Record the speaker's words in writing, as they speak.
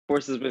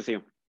Force is with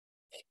you.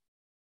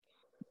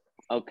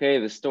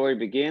 Okay, the story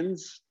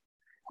begins.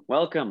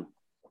 Welcome.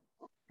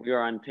 We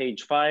are on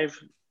page 5,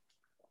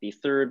 the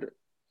third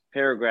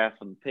paragraph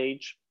on the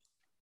page.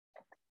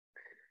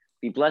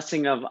 The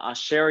blessing of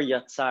Asher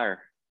Yatzar.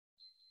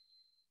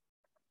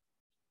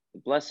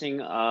 The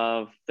blessing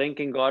of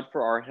thanking God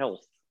for our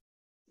health.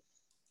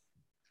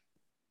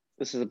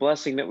 This is a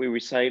blessing that we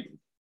recite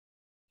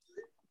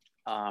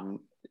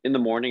in the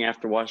morning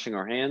after washing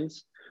our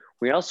hands.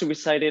 We also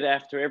recite it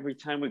after every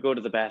time we go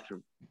to the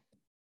bathroom.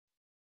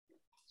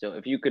 So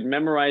if you could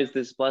memorize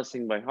this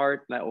blessing by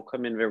heart, that will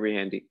come in very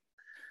handy.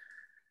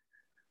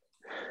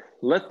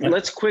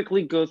 Let's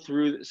quickly go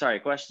through. Sorry,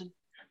 question?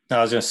 No,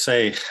 I was going to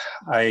say,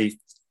 I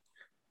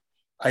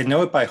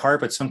know it by heart,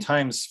 but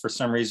sometimes for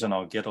some reason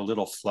I'll get a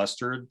little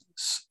flustered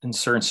in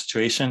certain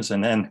situations.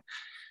 And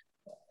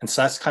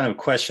so that's kind of a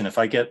question. If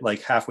I get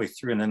like halfway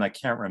through and then I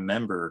can't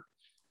remember,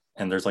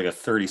 and there's like a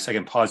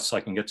 30-second pause so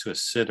I can get to a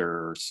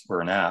Siddur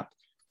or an app.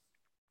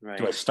 Right.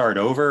 Do I start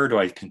over? Do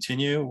I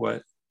continue?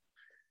 What?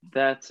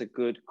 That's a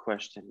good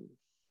question.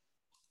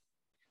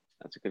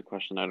 That's a good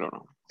question. I don't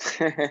know.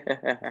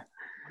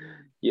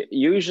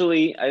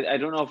 Usually, I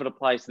don't know if it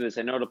applies to this.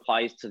 I know it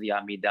applies to the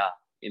Amidah.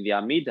 In the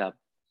Amidah,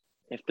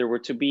 if there were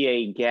to be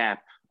a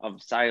gap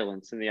of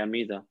silence in the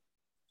Amidah,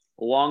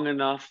 long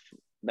enough,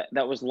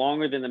 that was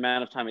longer than the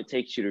amount of time it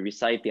takes you to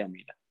recite the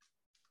Amidah,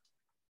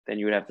 then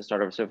you would have to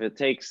start over. So if it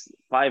takes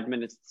 5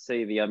 minutes to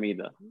say the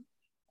Amidah,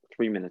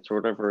 3 minutes or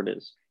whatever it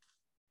is,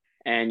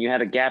 and you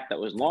had a gap that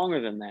was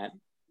longer than that,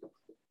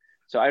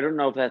 so I don't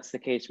know if that's the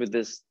case with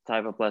this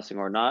type of blessing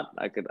or not.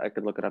 I could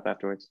look it up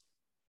afterwards.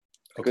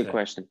 Okay. Good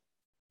question.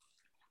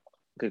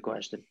 Good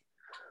question.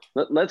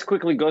 Let's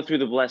quickly go through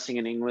the blessing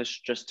in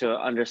English just to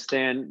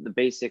understand the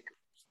basic,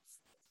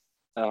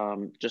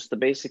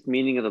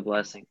 meaning of the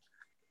blessing.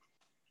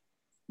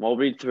 We'll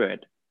read through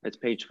it. It's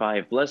page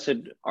 5.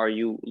 Blessed are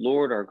you,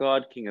 Lord our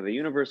God, King of the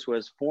universe, who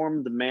has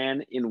formed the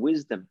man in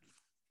wisdom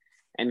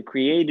and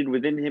created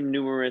within him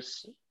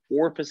numerous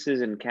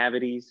orifices and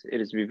cavities. It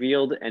is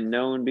revealed and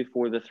known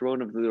before the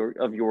throne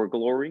of your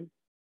glory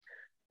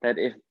that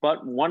if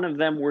but one of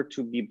them were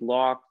to be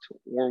blocked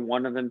or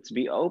one of them to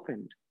be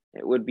opened,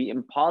 it would be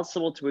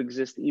impossible to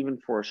exist even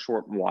for a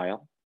short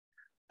while.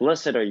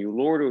 Blessed are you,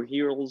 Lord, who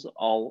heals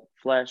all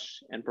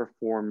flesh and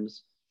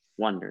performs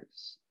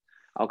wonders.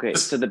 Okay,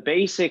 so the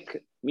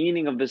basic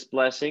meaning of this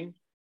blessing: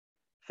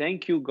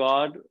 thank you,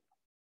 God,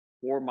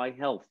 for my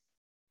health.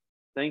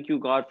 Thank you,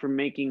 God, for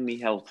making me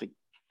healthy.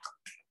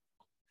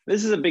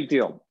 This is a big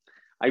deal.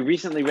 I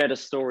recently read a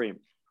story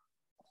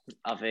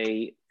of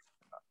a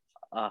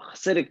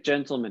Hasidic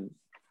gentleman.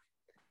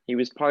 He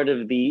was part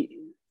of the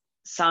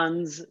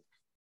Sanz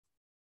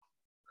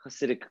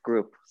Hasidic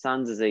group.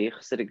 Sanz is a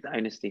Hasidic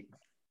dynasty.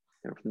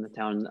 They're from the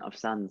town of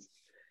Sanz.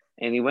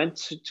 And he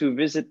went to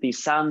visit the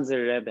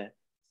Sanzer Rebbe.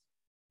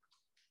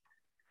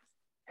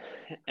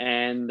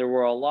 And there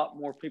were a lot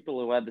more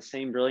people who had the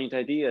same brilliant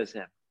idea as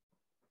him.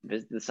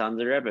 Visit the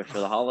Sanzer Rebbe for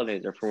the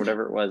holidays or for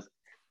whatever it was.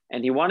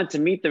 And he wanted to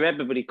meet the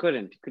Rebbe, but he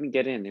couldn't. He couldn't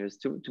get in. There was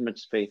too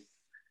much space.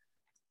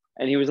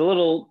 And he was a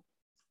little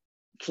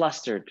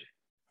flustered.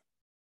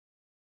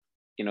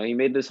 You know, he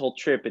made this whole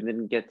trip and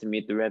didn't get to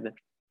meet the Rebbe.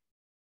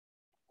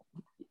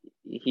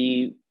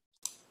 He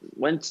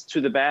went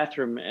to the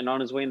bathroom, and on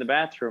his way in the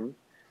bathroom,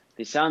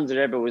 the Sanzer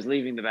Rebbe was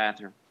leaving the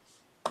bathroom.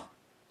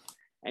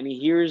 And he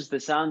hears the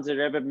Sanzer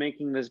Rebbe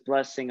making this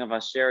blessing of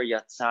Asher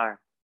Yatzar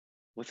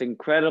with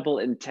incredible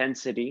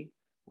intensity,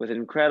 with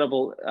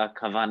incredible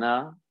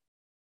kavanah.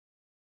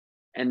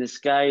 And this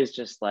guy is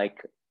just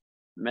like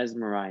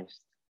mesmerized.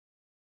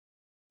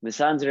 The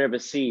Sanzer Rebbe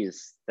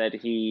sees that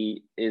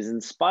he is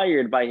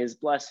inspired by his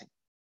blessing.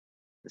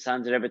 The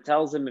Sanzer Rebbe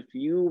tells him, if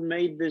you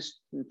made this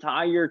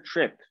entire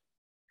trip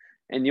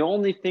and the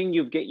only thing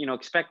you've get,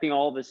 expecting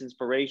all this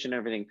inspiration and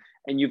everything,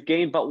 and you've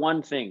gained but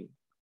one thing,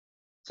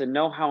 to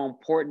know how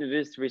important it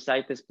is to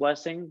recite this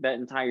blessing, that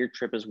entire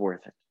trip is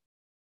worth it.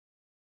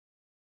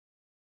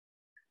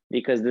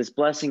 Because this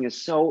blessing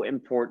is so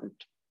important.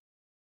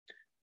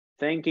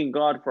 Thanking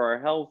God for our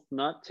health,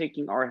 not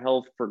taking our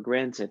health for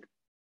granted,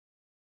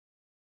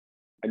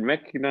 and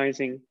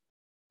recognizing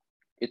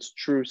its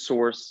true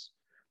source,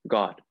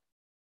 God.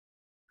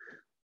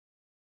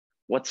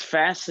 What's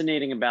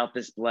fascinating about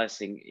this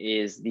blessing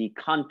is the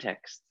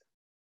context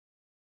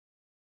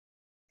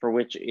for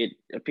which it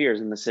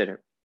appears in the Siddur.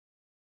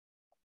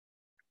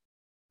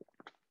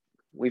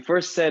 We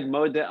first said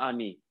Modeh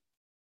Ani,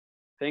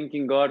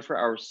 thanking God for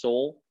our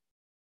soul,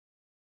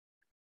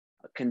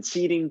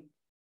 conceding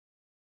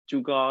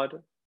to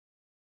God,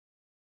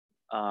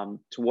 to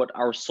what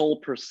our soul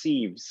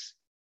perceives,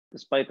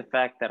 despite the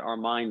fact that our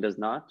mind does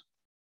not,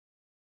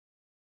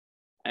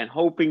 and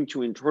hoping to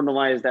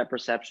internalize that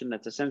perception.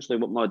 That's essentially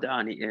what Modeh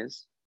Ani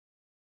is.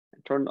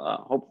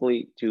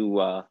 Hopefully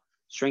to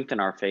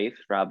strengthen our faith.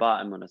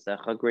 Rabba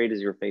emunasecha, great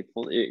is your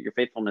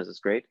faithfulness is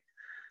great.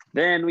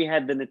 Then we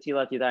had the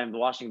Netilat Yadayim, the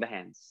washing the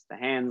hands. The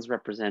hands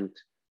represent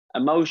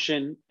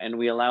emotion, and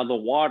we allow the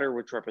water,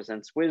 which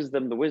represents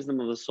wisdom, the wisdom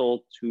of the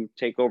soul, to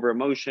take over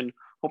emotion,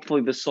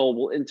 hopefully the soul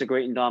will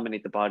integrate and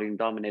dominate the body and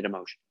dominate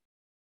emotion,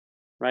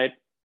 right?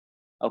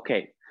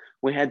 Okay,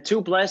 we had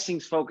 2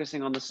 blessings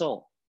focusing on the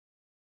soul.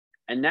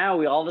 And now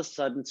we all of a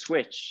sudden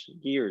switch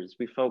gears.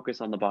 We focus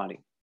on the body.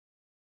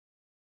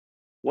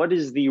 What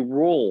is the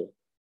role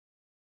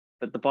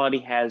that the body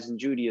has in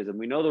Judaism?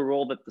 We know the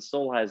role that the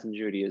soul has in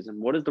Judaism.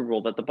 What is the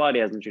role that the body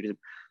has in Judaism?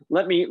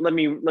 Let me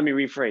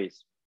rephrase.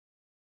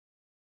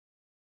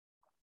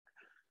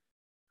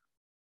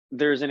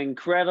 There's an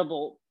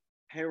incredible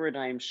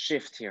paradigm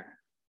shift here.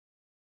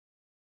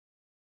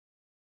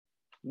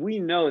 We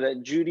know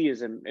that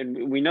Judaism,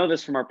 and we know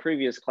this from our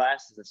previous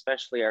classes,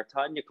 especially our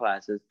Tanya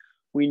classes,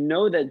 we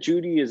know that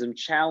Judaism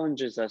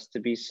challenges us to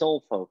be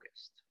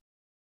soul-focused.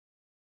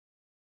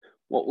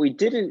 What we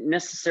didn't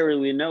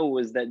necessarily know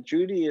was that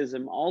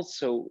Judaism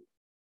also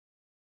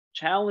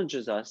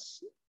challenges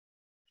us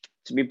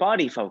to be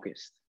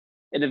body-focused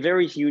in a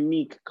very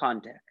unique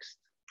context.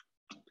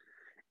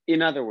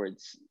 In other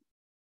words,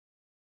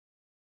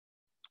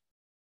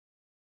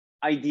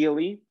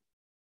 ideally,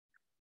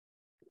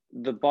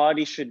 the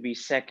body should be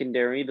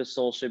secondary, the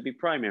soul should be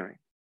primary.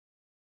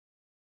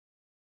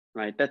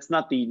 Right? That's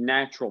not the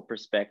natural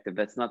perspective.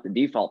 That's not the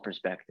default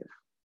perspective.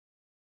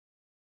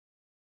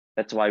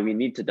 That's why we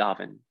need to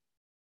daven.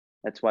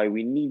 That's why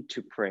we need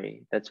to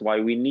pray. That's why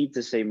we need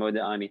to say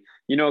Moda'ani.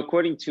 You know,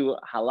 according to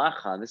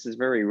halacha, this is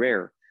very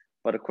rare,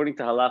 but according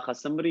to halacha,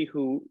 somebody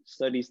who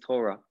studies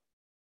Torah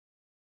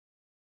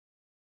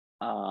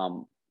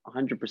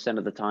 100%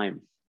 of the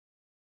time,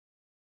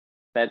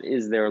 that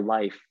is their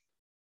life.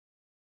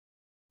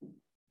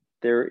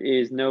 There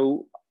is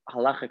no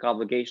halachic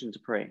obligation to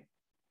pray.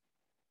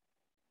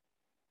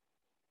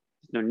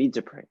 No need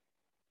to pray.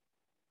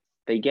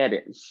 They get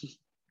it.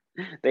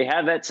 They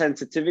have that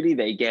sensitivity,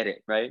 they get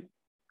it, right?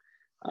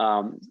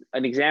 An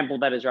example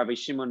of that is Rabbi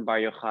Shimon Bar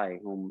Yochai,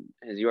 whom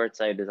his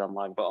Yatzar is on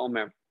Lag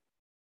BaOmer.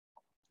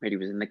 Right, he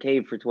was in the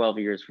cave for 12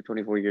 years, for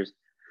 24 years.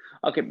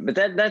 Okay, but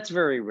that's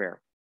very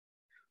rare.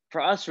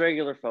 For us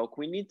regular folk,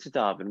 we need to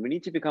daven. We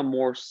need to become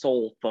more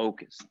soul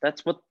focused.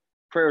 That's what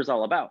prayer is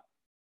all about.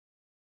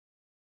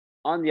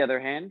 On the other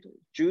hand,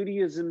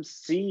 Judaism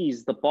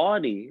sees the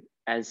body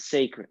as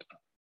sacred.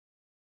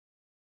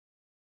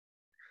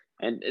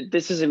 And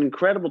this is an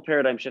incredible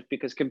paradigm shift,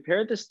 because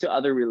compare this to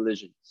other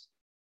religions.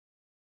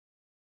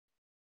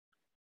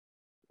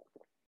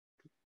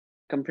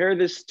 Compare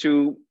this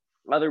to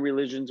other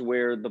religions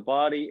where the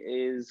body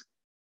is,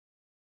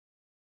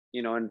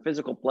 and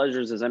physical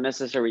pleasures is a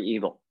necessary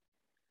evil.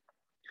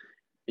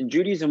 In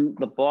Judaism,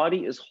 the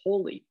body is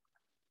holy.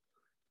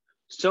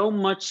 So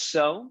much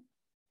so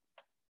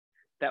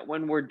that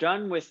when we're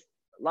done with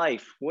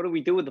life, what do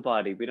we do with the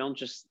body? We don't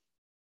just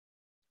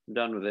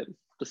done with it,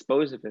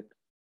 dispose of it.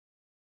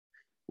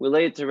 We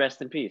lay it to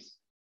rest in peace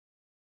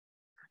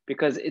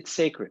because it's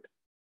sacred.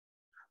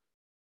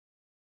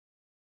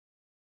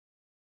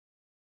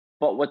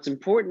 But what's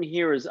important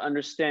here is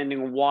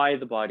understanding why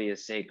the body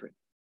is sacred.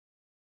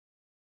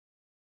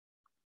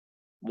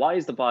 Why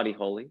is the body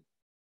holy?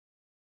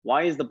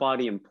 Why is the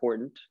body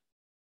important?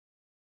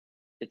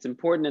 It's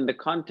important in the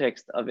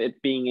context of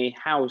it being a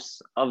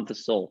house of the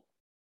soul.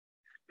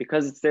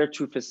 Because it's there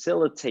to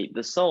facilitate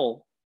the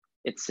soul,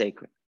 it's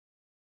sacred.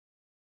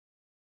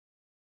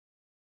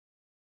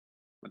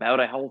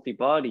 Without a healthy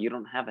body, you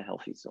don't have a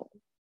healthy soul.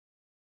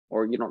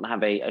 Or you don't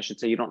have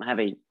you don't have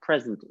a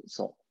present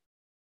soul.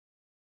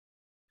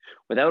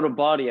 Without a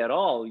body at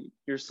all,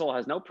 your soul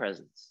has no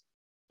presence,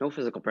 no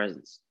physical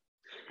presence.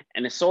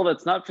 And a soul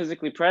that's not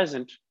physically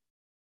present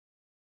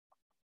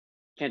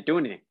can't do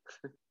anything.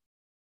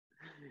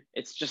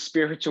 It's just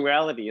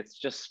spirituality. It's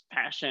just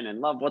passion and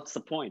love. What's the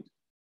point?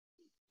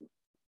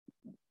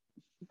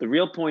 The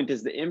real point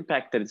is the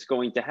impact that it's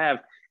going to have,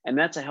 and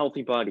that's a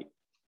healthy body.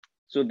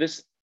 So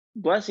this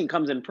blessing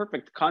comes in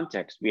perfect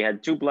context. We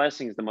had 2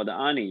 blessings, the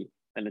Moda'ani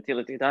and the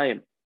Natilat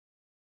Yadayim,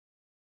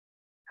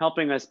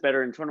 helping us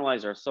better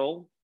internalize our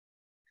soul.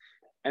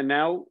 And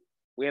now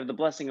we have the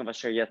blessing of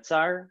Asher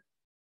Yatzar,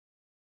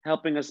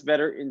 helping us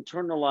better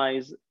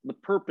internalize the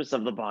purpose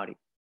of the body.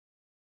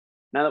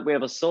 Now that we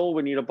have a soul,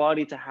 we need a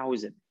body to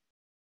house it.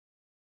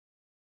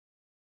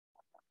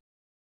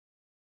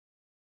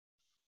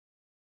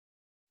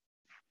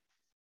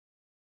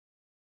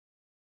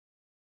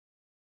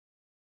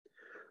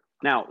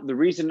 Now, the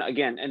reason,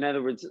 again, in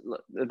other words,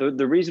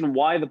 the reason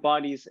why the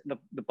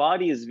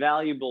body is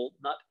valuable,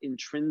 not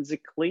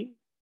intrinsically,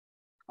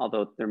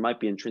 although there might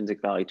be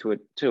intrinsic value to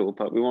it too,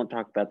 but we won't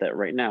talk about that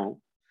right now.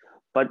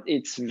 But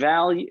it's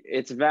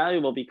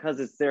valuable because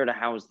it's there to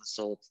house the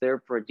soul. It's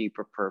there for a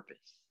deeper purpose.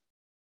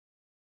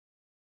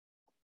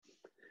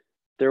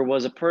 There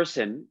was a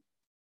person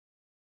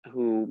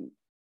who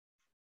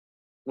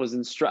was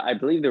I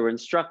believe they were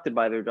instructed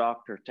by their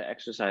doctor to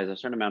exercise a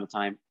certain amount of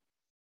time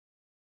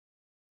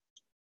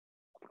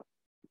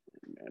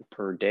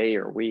per day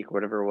or week,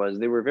 whatever it was.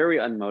 They were very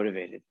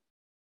unmotivated.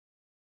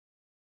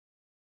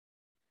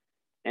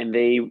 And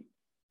they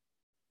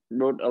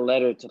wrote a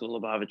letter to the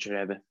Lubavitcher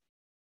Rebbe.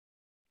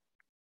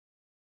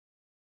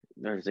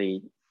 There's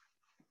a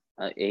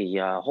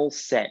whole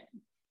set.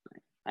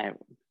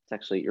 It's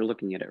It's actually, you're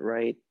looking at it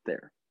right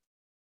there.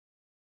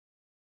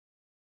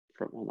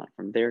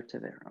 From there to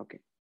there. Okay.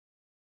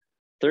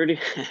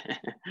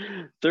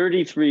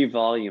 33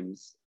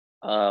 volumes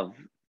of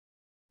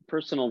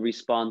personal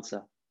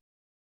responsa.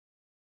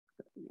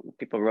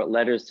 People wrote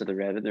letters to the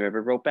Rebbe. The Rebbe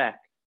wrote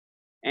back,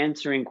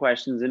 answering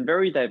questions in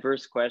very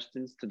diverse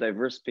questions to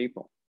diverse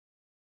people,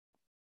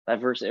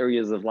 diverse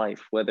areas of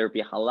life, whether it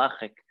be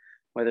halachic,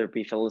 whether it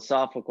be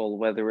philosophical,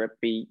 whether it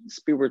be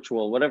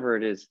spiritual, whatever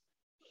it is,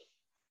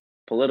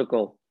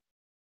 political,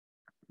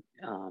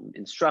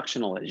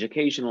 instructional,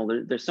 educational.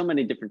 There's so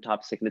many different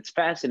topics, and it's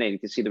fascinating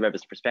to see the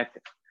Rebbe's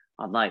perspective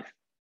on life.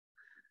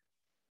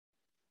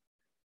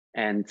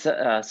 And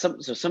so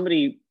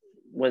somebody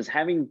was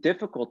having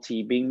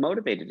difficulty being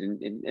motivated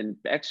in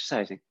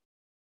exercising.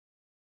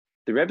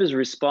 The Rebbe's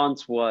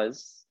response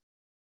was,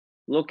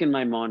 look in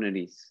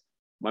Maimonides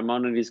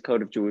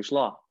Code of Jewish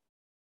Law.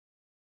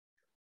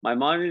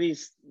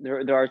 Maimonides,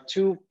 there are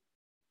two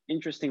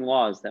interesting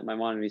laws that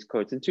Maimonides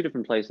quotes in two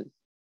different places.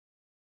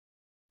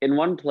 In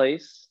one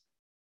place,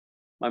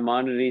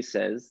 Maimonides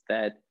says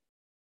that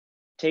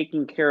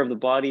taking care of the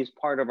body is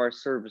part of our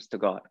service to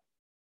God.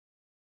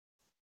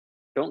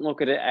 Don't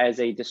look at it as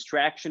a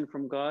distraction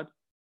from God.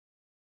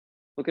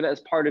 Look at it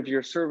as part of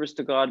your service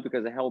to God,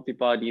 because a healthy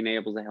body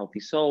enables a healthy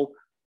soul.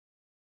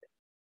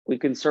 We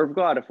can serve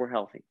God if we're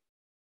healthy.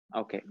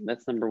 Okay,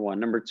 that's number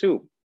one. Number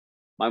two,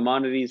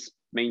 Maimonides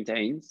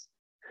maintains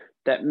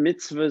that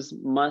mitzvahs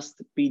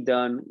must be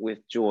done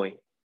with joy.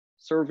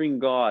 Serving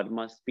God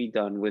must be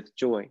done with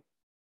joy.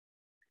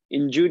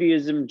 In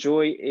Judaism,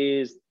 joy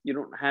is, you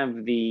don't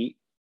have the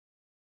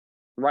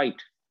right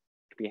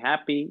to be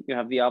happy, you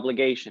have the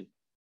obligation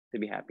to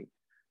be happy.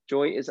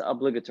 Joy is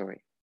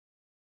obligatory,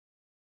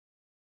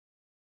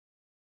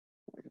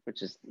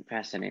 which is a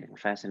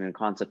fascinating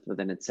concept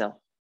within itself.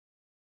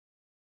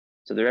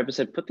 So the Rebbe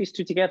said, put these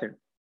two together.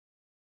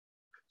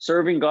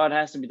 Serving God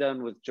has to be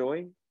done with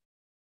joy.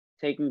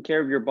 Taking care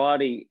of your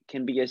body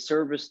can be a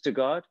service to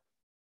God.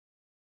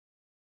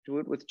 Do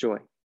it with joy.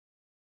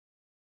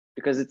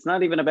 Because it's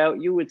not even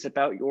about you, it's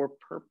about your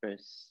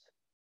purpose.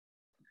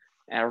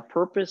 Our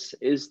purpose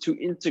is to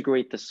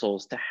integrate the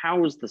souls, to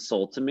house the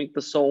soul, to make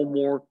the soul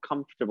more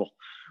comfortable.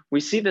 We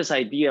see this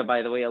idea,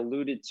 by the way,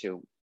 alluded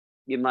to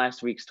in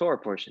last week's Torah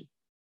portion.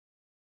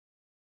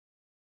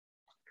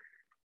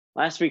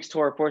 Last week's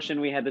Torah portion,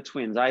 we had the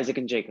twins, Isaac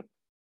and Jacob.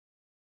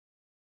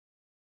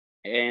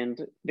 And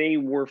they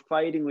were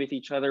fighting with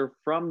each other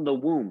from the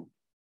womb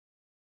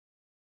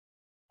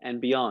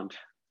and beyond.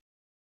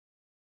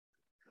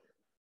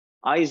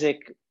 Not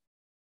Isaac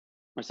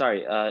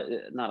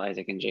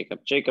and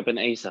Jacob and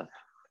Esau.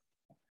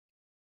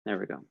 There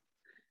we go.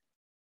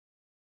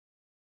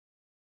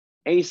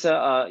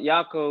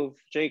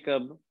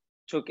 Jacob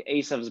took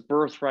Esau's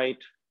birthright,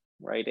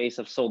 right?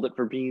 Esau sold it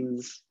for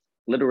beans,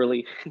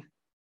 literally.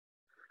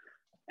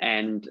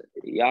 And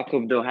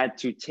Yaakov, though, had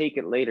to take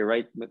it later,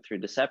 right? Through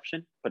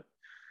deception. But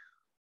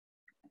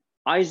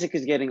Isaac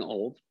is getting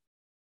old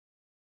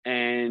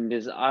and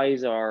his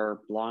eyes are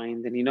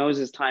blind and he knows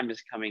his time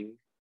is coming.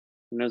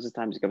 So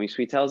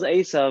he tells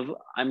Esau,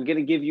 I'm going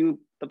to give you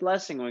the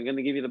blessing. I'm going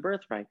to give you the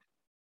birthright.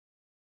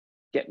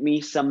 Get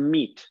me some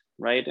meat,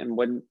 right? And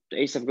when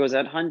Esau goes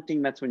out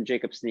hunting, that's when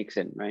Jacob sneaks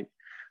in, right?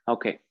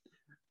 Okay.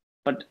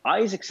 But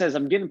Isaac says,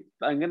 I'm going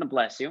to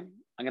bless you.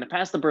 I'm going to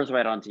pass the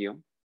birthright on to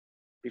you.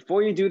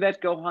 Before you do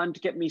that, go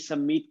hunt, get me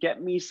some meat, get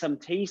me some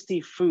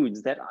tasty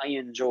foods that I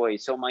enjoy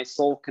so my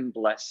soul can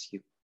bless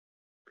you.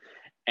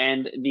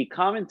 And the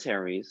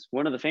commentaries,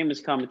 one of the famous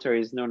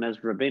commentaries known as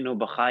Rabbeinu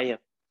Bachaya,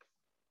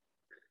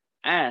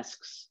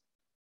 asks,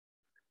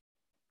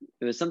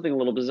 there's something a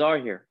little bizarre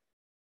here.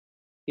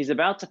 He's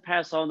about to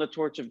pass on the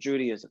torch of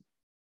Judaism,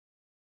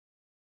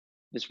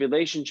 this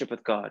relationship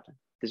with God,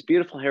 this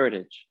beautiful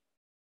heritage.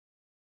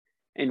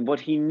 And what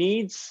he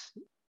needs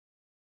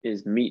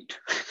is meat.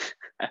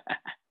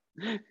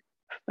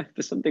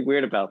 There's something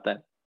weird about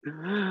that.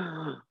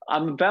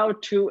 I'm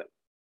about to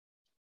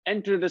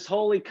enter this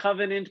holy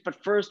covenant,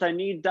 but first I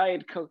need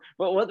Diet Coke.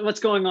 What's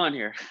going on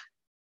here?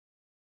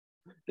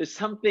 There's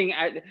something,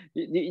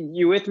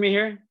 you with me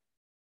here?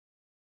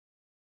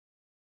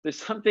 There's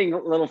something a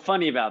little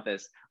funny about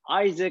this.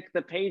 Isaac,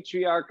 the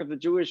patriarch of the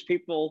Jewish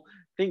people,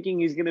 thinking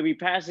he's going to be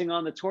passing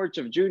on the torch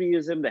of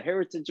Judaism, the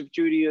heritage of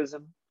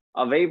Judaism,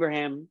 of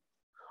Abraham,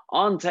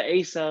 on to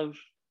Esau.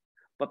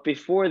 But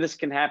before this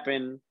can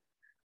happen,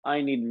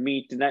 I need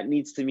meat, and that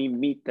needs to be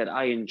meat that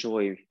I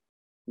enjoy.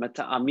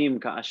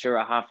 Mata'amim ka'asher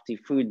ahafti,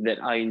 food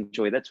that I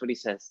enjoy. That's what he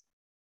says.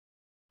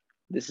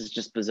 This is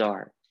just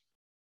bizarre.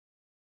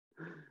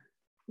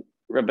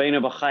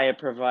 Rabbeinu Bachaya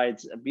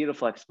provides a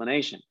beautiful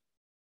explanation.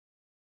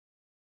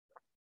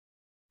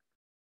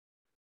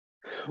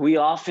 We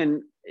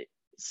often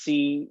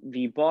see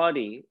the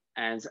body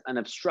as an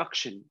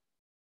obstruction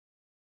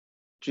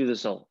to the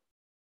soul,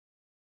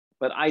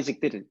 but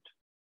Isaac didn't.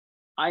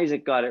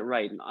 Isaac got it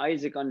right, and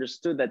Isaac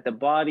understood that the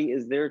body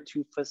is there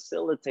to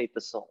facilitate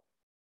the soul.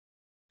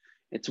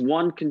 It's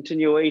one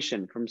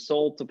continuation from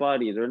soul to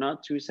body. They're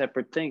not two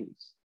separate things,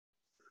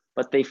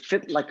 but they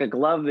fit like a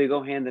glove. They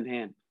go hand in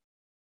hand.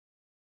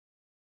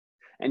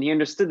 And he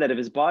understood that if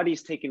his body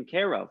is taken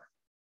care of,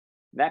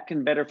 that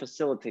can better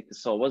facilitate the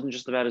soul. It wasn't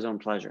just about his own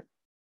pleasure.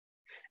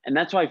 And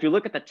that's why if you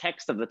look at the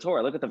text of the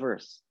Torah, look at the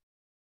verse.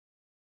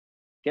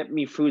 Get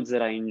me foods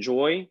that I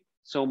enjoy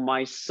so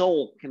my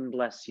soul can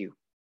bless you.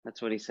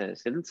 That's what he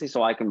says. He didn't say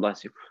so I can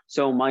bless you.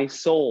 So my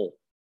soul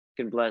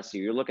can bless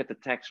you. You look at the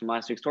text from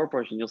last week's Torah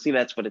portion, you'll see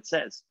that's what it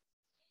says.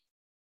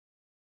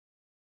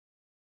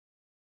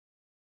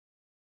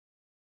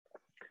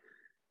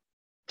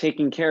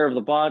 Taking care of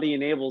the body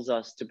enables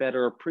us to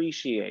better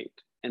appreciate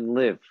and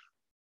live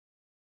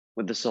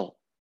with the soul.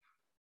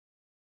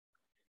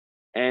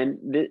 And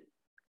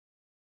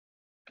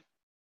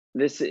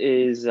this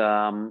is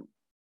the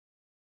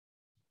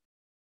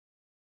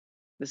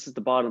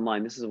bottom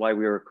line. This is why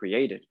we were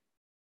created.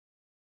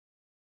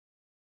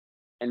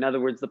 In other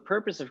words, the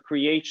purpose of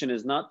creation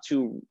is not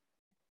to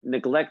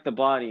neglect the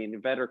body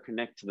and better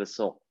connect to the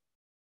soul,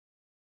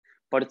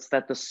 but it's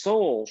that the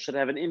soul should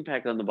have an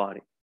impact on the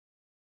body.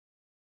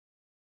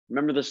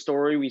 Remember the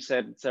story we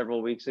said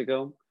several weeks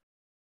ago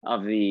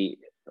of the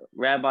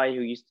rabbi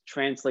who used to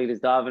translate his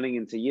davening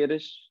into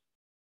Yiddish?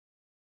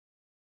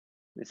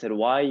 They said,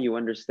 why? You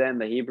understand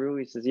the Hebrew?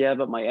 He says, yeah,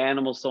 but my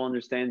animal soul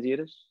understands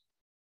Yiddish.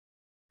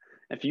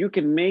 If you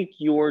can make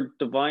your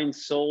divine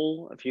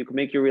soul, if you can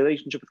make your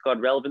relationship with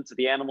God relevant to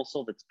the animal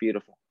soul, that's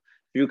beautiful.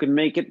 If you can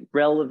make it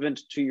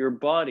relevant to your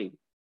body,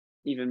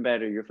 even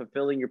better, you're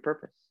fulfilling your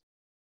purpose.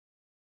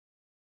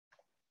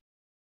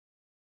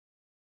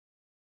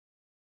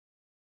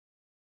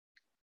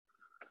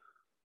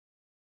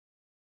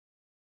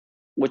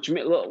 Which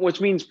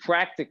means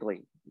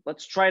practically,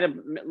 let's try to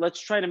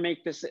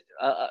make this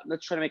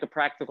let's try to make a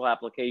practical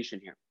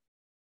application here.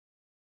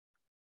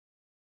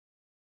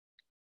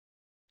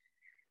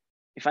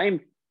 If I am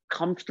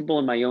comfortable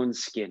in my own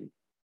skin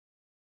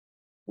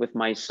with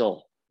my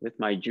soul, with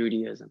my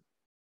Judaism,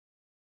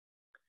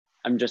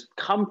 I'm just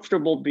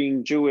comfortable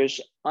being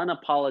Jewish,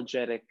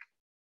 unapologetic.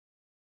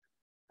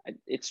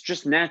 It's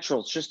just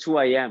natural. It's just who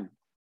I am.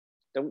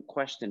 Don't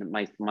question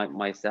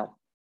myself.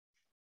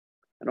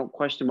 I don't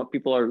question what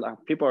people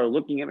are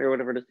looking at me or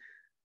whatever it is.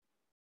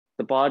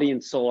 The body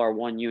and soul are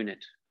one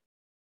unit.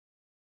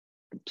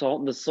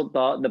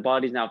 The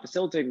body is now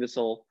facilitating the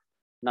soul,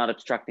 not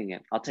obstructing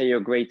it. I'll tell you a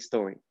great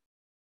story.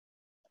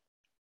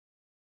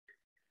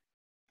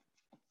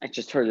 I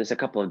just heard this a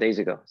couple of days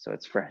ago, so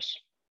it's fresh.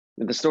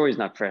 But the story is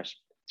not fresh.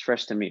 It's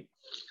fresh to me.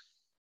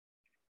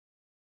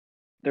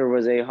 There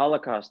was a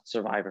Holocaust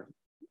survivor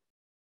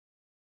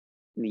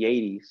in the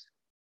 80s.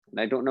 And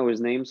I don't know his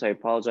name, so I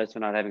apologize for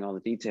not having all the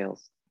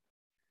details.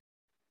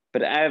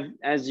 But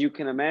as you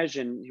can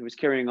imagine, he was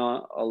carrying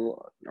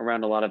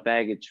around a lot of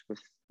baggage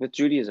with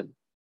Judaism.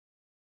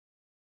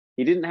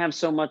 He didn't have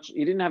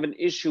an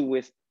issue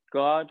with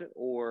God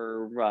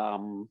or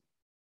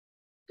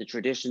the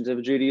traditions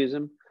of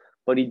Judaism,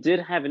 but he did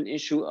have an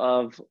issue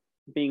of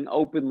being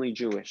openly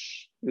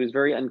Jewish. He was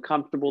very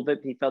uncomfortable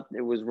that he felt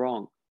it was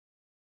wrong.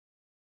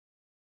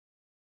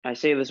 I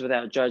say this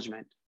without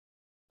judgment,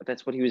 but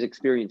that's what he was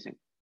experiencing.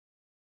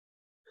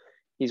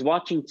 He's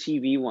watching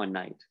TV one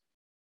night,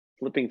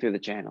 flipping through the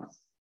channels,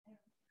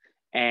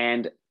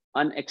 and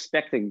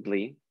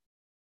unexpectedly,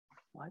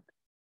 what?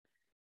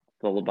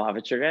 The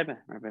Lubavitcher Rebbe,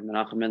 Rabbi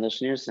Menachem Mendel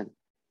Schneerson,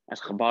 at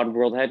Chabad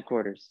World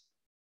Headquarters,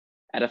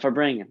 at a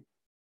Farbrengen.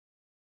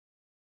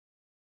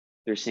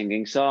 They're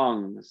singing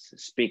songs,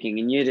 speaking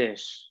in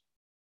Yiddish,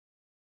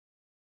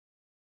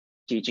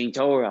 teaching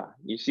Torah.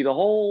 You see the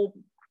whole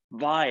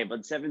vibe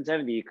on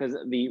 770 because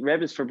the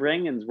Rebbe's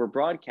Farbrengens were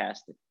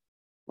broadcasted,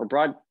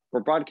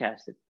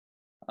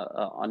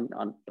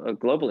 on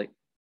globally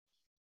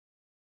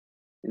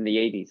in the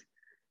 80s.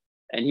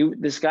 And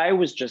this guy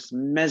was just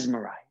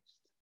mesmerized.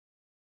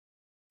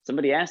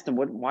 Somebody asked him,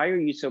 why are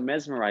you so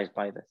mesmerized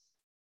by this?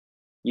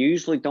 You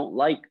usually don't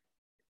like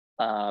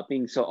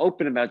being so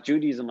open about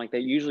Judaism like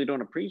that. You usually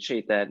don't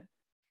appreciate that.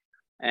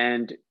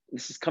 And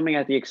this is coming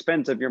at the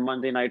expense of your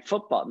Monday night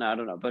football. No, I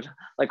don't know, but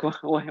like,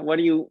 why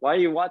are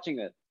you watching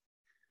it?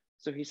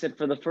 So he said,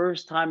 for the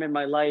first time in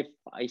my life,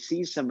 I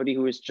see somebody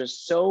who is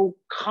just so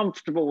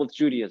comfortable with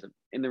Judaism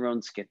in their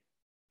own skin,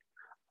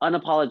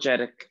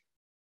 unapologetic,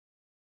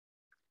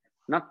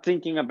 not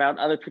thinking about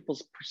other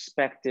people's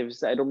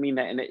perspectives. I don't mean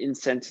that in an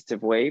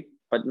insensitive way,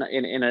 but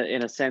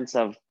in a sense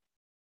of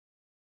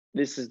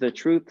this is the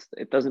truth.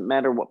 It doesn't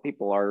matter what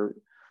people are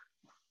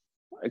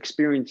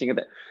experiencing.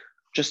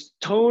 Just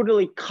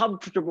totally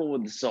comfortable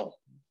with the soul.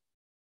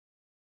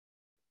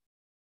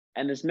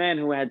 And this man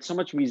who had so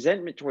much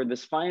resentment toward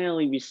this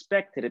finally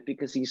respected it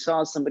because he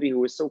saw somebody who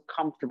was so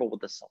comfortable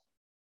with the soul.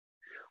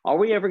 Are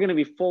we ever going to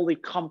be fully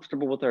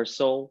comfortable with our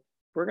soul?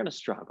 We're going to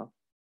struggle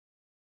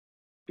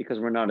because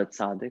we're not a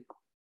tzaddik.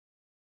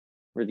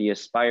 We're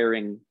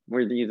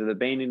either the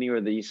Beinoni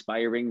or the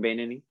aspiring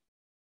Beinoni.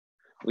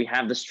 We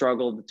have the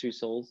struggle of the two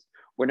souls.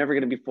 We're never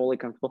going to be fully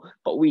comfortable,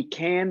 but we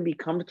can be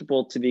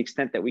comfortable to the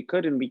extent that we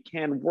could, and we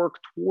can work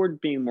toward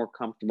being more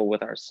comfortable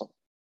with our soul.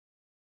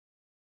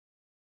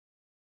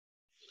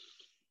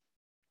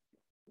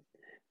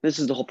 This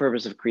is the whole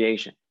purpose of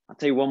creation. I'll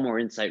tell you one more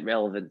insight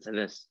relevant to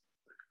this.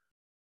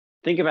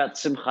 Think about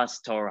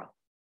Simchas Torah,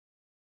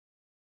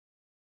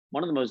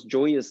 one of the most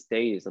joyous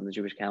days on the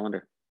Jewish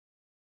calendar,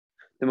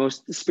 the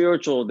most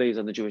spiritual days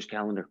on the Jewish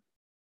calendar.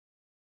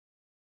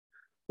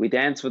 We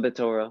dance with the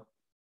Torah.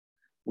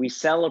 We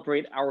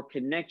celebrate our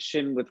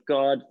connection with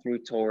God through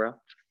Torah.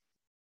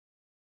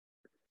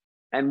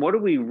 And what do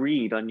we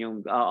read on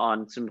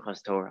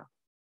Simchas Torah,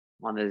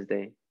 on this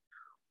day?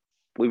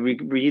 We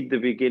read the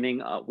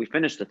beginning we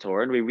finish the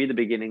Torah and we read the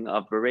beginning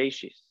of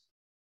Bereshis.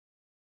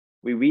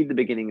 We read the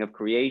beginning of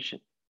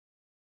creation.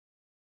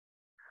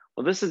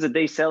 Well, this is a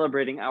day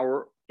celebrating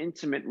our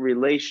intimate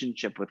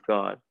relationship with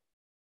God.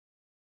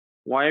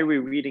 Why are we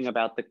reading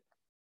about the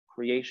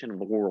creation of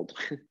the world?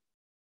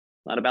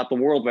 Not about the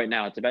world right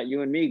now. It's about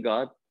you and me,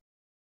 God.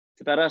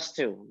 It's about us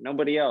too,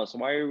 nobody else.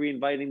 Why are we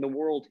inviting the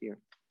world here?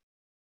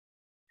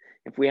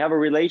 If we have a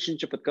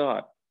relationship with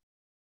God,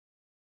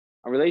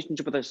 a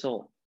relationship with our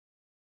soul,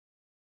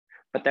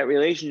 but that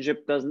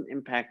relationship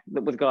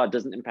with God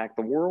doesn't impact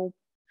the world,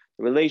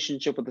 the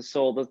relationship with the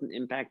soul doesn't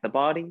impact the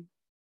body,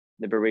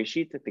 the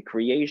Bereshit, the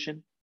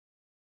creation,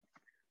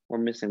 we're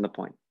missing the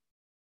point.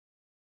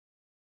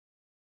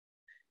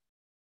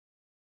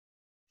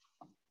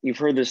 You've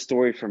heard this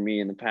story from me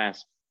in the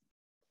past.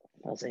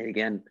 I'll say it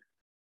again.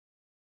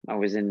 I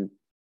was in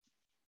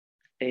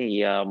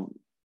a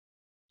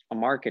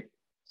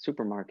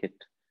supermarket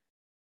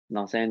in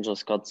Los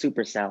Angeles called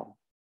Supercell,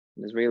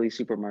 an Israeli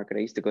supermarket.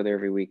 I used to go there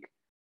every week,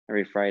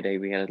 every Friday.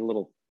 We had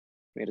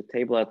a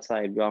table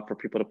outside. We offer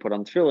people to put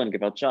on tefillin,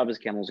 give out Shabbos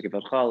candles, give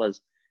out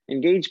challahs,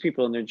 engage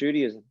people in their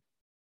Judaism.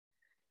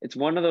 It's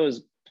one of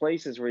those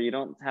places where you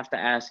don't have to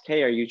ask,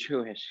 hey, are you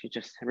Jewish?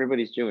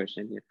 Everybody's Jewish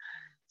in here.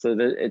 So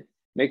it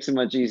makes it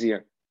much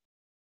easier.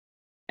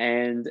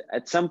 And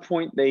at some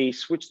point they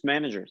switched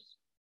managers.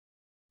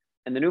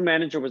 And the new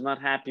manager was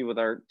not happy with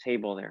our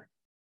table there.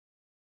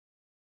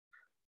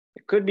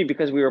 It could be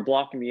because we were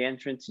blocking the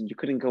entrance and you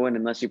couldn't go in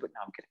unless you put,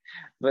 no, I'm kidding.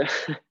 But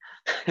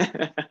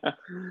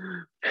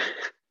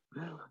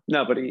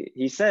no, but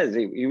he says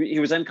he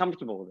was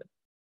uncomfortable with it.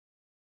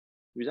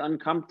 He was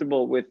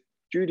uncomfortable with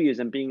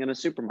Judaism being in a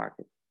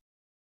supermarket,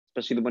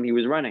 especially the one he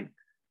was running.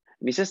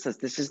 And he says,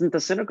 this isn't a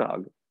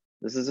synagogue.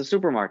 This is a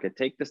supermarket.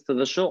 Take this to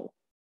the shul.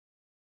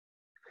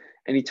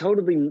 And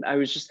I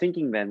was just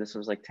thinking then, this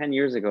was like 10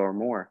 years ago or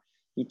more,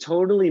 he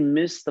totally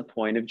missed the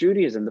point of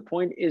Judaism. The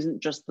point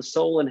isn't just the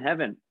soul in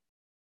heaven.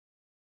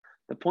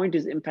 The point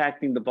is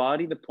impacting the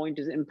body. The point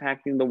is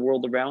impacting the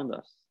world around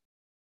us.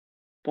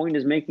 The point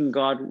is making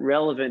God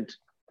relevant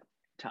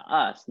to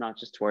us, not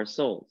just to our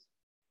souls.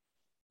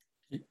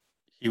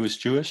 He was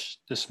Jewish,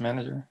 this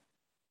manager?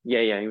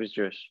 Yeah, he was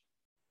Jewish.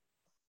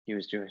 He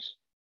was Jewish.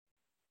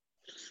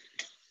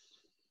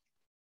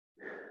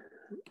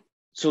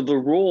 So the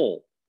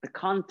role, the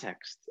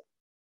context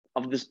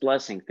of this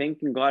blessing,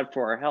 thanking God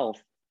for our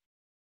health,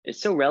 is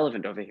so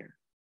relevant over here.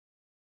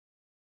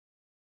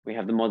 We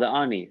have the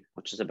Moda'ani,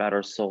 which is about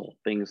our soul,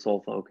 being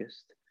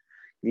soul-focused.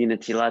 The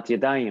Netilat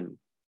Yadayim,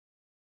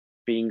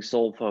 being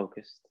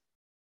soul-focused.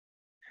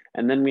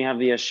 And then we have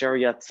the Asher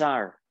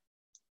Yatzar,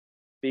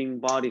 being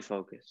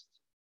body-focused.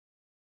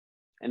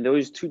 And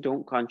those two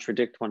don't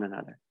contradict one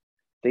another.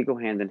 They go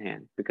hand in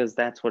hand because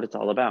that's what it's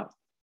all about.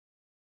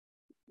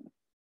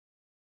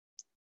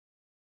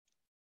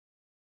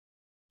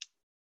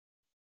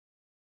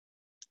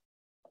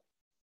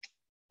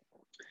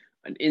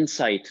 An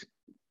insight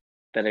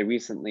that I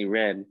recently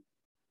read,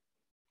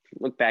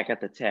 look back at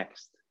the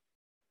text.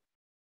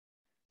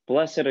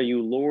 Blessed are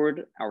you,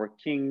 Lord, our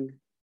King,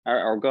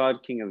 our God,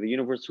 King of the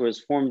universe, who has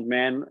formed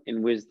man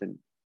in wisdom.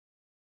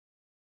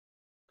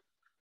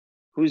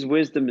 Whose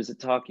wisdom is it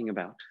talking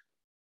about?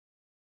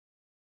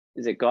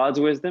 Is it God's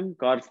wisdom?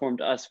 God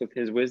formed us with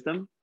his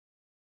wisdom.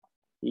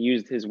 He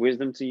used his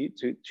wisdom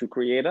to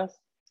create us.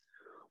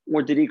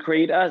 Or did he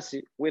create us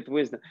with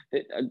wisdom?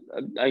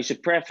 I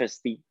should preface,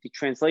 the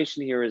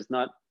translation here is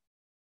not,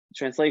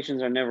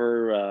 translations are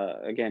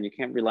never, again, you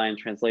can't rely on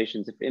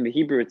translations. If in the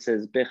Hebrew it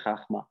says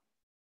bechachma,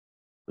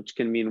 which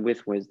can mean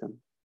with wisdom.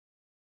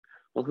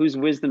 Well, whose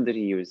wisdom did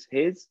he use?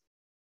 His?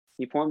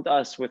 He formed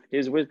us with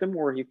his wisdom,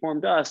 or he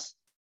formed us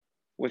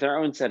with our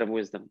own set of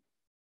wisdom?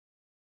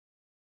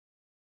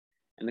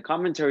 And the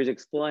commentaries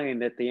explain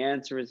that the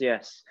answer is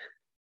yes,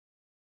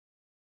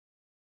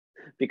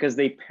 because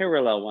they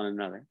parallel one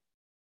another.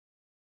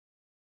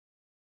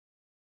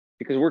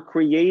 Because we're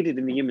created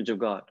in the image of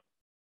God.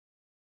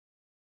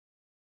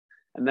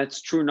 And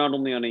that's true not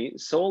only on a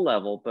soul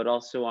level, but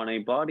also on a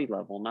body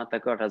level. Not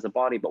that God has a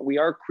body, but we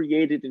are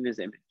created in his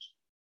image.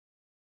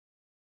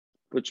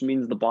 Which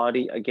means the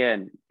body,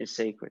 again, is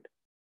sacred.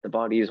 The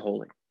body is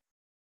holy.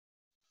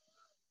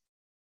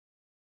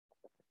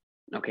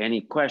 Okay,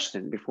 any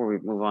question before we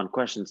move on?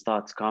 Questions,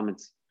 thoughts,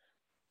 comments?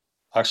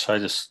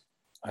 Actually,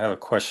 I have a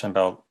question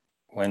about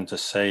when to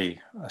say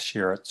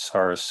Ashir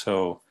Yatzar.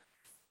 So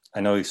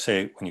I know you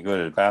say it when you go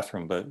to the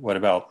bathroom, but what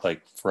about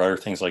like for other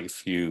things, like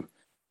if you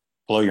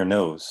blow your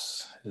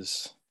nose?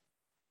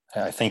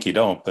 I think you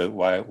don't, but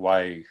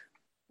why?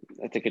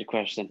 That's a good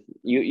question.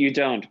 You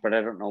don't, but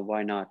I don't know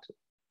why not.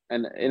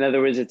 And in other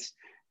words, it's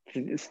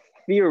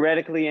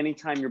theoretically,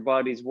 anytime your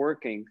body's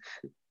working,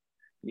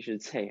 you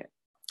should say it,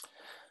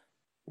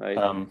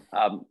 right?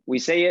 We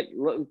say it,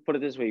 put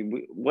it this way,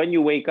 when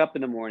you wake up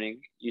in the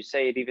morning, you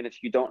say it even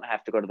if you don't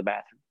have to go to the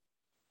bathroom.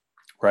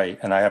 Right,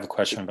 and I have a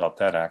question about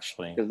that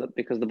actually.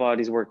 Because the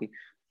body's working.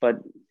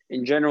 But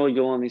in general,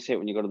 you'll only say it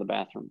when you go to the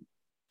bathroom.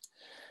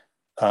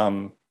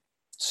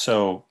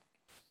 So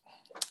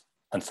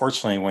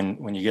unfortunately,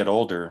 when you get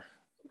older,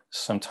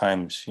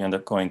 sometimes you end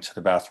up going to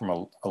the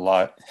bathroom a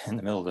lot in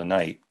the middle of the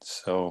night.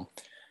 So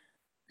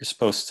you're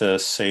supposed to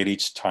say it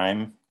each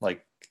time,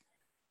 like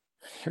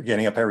you're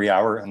getting up every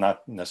hour. I'm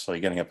not necessarily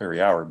getting up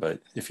every hour,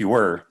 but if you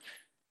were,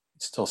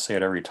 you'd still say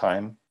it every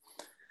time.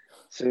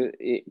 So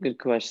good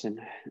question.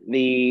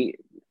 The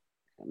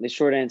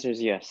short answer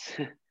is yes.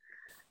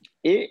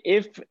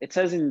 If it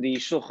says in the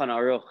Shulchan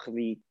Aruch,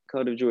 the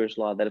Code of Jewish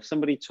Law, that if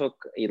somebody took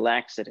a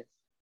laxative,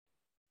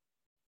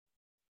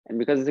 and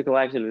because they took a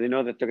laxative, they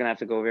know that they're going to have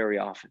to go very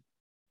often.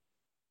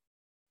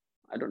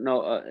 I don't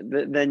know.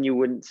 Then you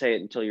wouldn't say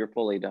it until you're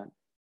fully done.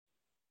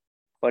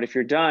 But if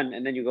you're done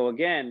and then you go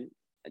again,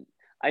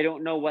 I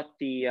don't know what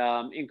the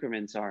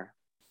increments are.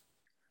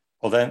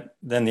 Well,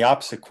 then the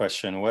opposite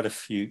question: what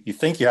if you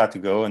think you have to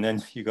go and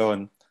then you go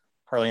and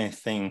hardly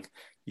anything?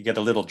 You get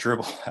a little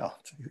dribble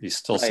out. You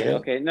still say it?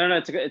 Okay. No,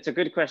 it's a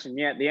good question.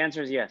 Yeah, the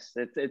answer is yes.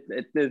 This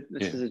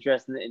is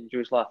addressed in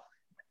Jewish law.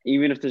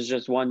 Even if there's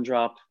just one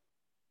drop,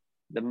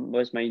 the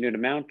most minute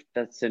amount,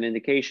 that's an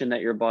indication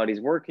that your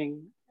body's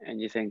working, and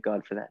you thank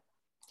God for that.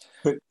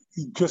 But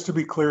just to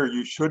be clear,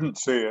 you shouldn't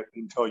say it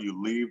until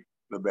you leave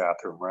the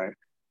bathroom, right?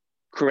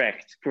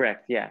 Correct.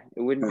 Yeah,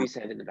 it wouldn't be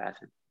said in the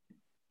bathroom.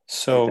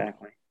 So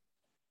exactly.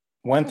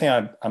 One thing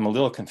I'm a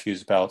little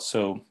confused about.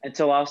 So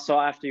until also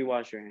after you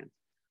wash your hands.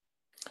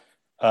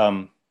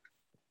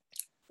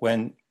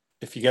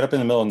 If you get up in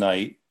the middle of the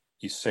night,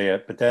 you say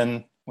it, but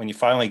then when you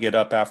finally get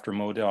up after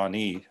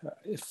Modeh,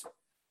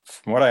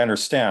 from what I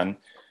understand,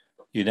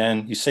 you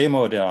say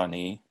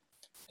Modeh,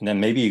 and then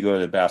maybe you go to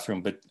the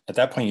bathroom, but at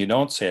that point you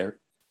don't say it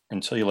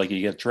until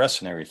you get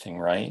dressed and everything,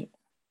 right?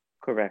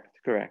 Correct.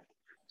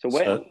 So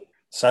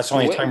that's the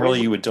only time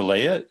really you would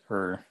delay it,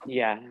 or?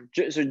 Yeah.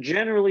 So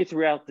generally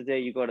throughout the day,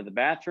 you go to the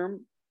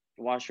bathroom,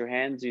 wash your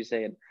hands, you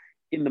say it.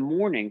 In the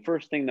morning,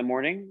 first thing in the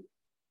morning,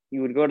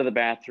 you would go to the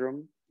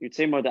bathroom, you'd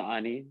say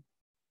Modeh,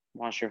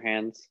 wash your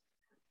hands,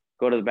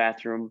 go to the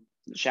bathroom,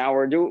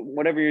 shower, do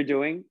whatever you're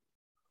doing.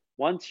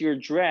 Once you're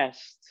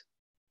dressed,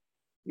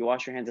 you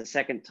wash your hands a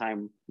second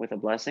time with a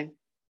blessing,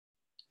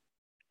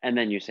 and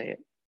then you say it.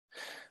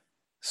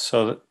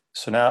 So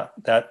now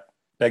that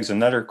begs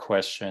another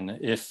question.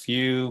 If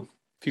you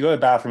go to the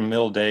bathroom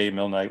middle of the day,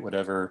 middle of the night,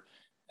 whatever,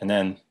 and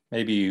then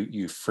maybe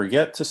you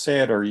forget to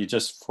say it, or you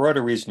just, for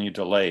whatever reason, you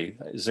delay,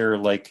 is there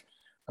like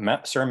a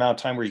certain amount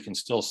of time where you can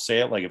still say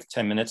it? Like if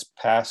 10 minutes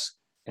pass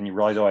and you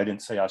realize, oh, I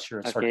didn't say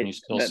Asher Yatzar, can you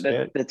still say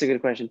it? That's a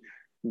good question.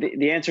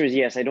 The answer is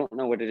yes. I don't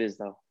know what it is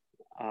though.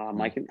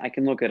 I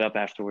can look it up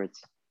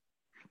afterwards.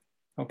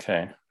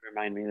 Okay.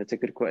 Remind me. It's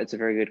a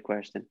very good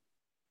question.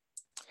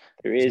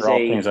 These are all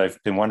things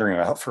I've been wondering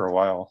about for a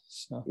while.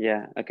 So.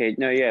 Yeah. Okay.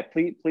 No. Yeah.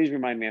 Please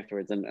remind me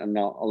afterwards, and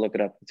I'll look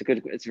it up. It's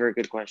a very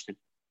good question.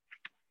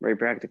 Very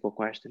practical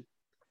question.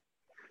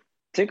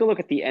 Take a look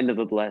at the end of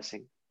the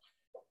blessing.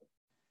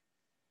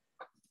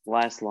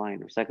 Last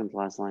line, or second to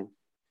last line.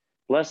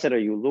 Blessed are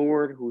you,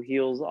 Lord, who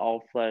heals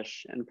all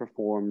flesh and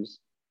performs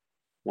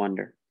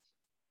wonder.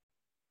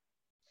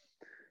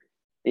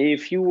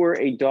 If you were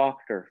a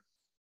doctor,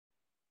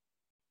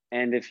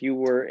 and if you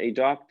were a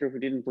doctor who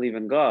didn't believe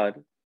in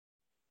God,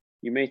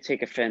 you may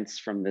take offense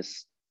from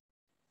this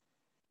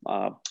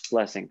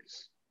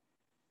blessings.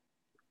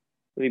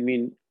 What do you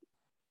mean?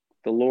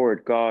 The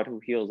Lord God who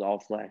heals all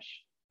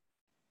flesh.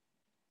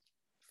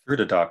 You're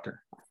the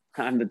doctor.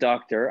 I'm the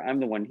doctor. I'm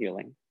the one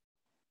healing.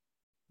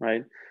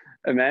 Right?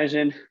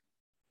 Imagine,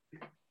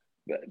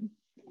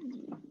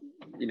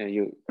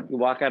 you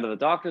walk out of the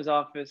doctor's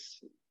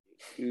office,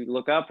 you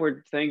look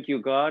upward, thank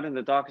you, God, and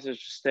the doctor is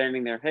just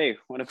standing there. Hey,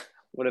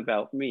 what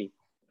about me?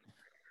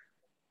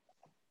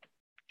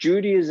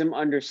 Judaism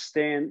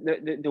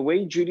the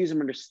way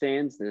Judaism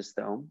understands this,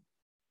 though,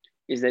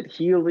 is that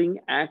healing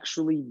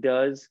actually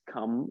does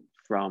come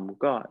from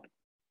God.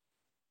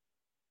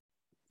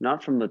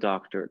 Not from the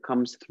doctor. It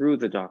comes through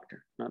the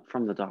doctor, not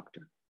from the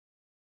doctor.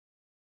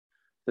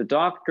 The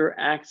doctor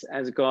acts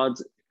as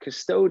God's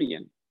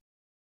custodian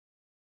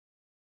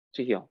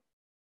to heal.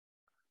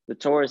 The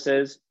Torah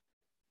says,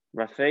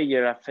 Rafeh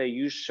Yerafeh,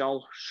 you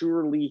shall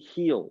surely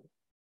heal.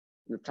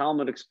 The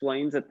Talmud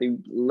explains that the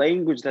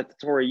language that the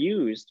Torah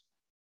used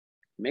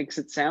makes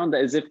it sound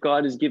as if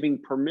God is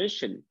giving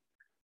permission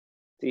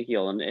to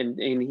heal. And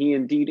he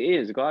indeed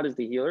is. God is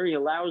the healer. He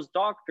allows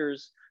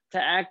doctors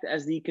to act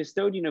as the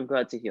custodian of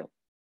God to heal.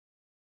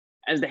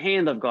 As the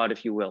hand of God,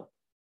 if you will,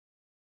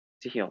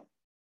 to heal.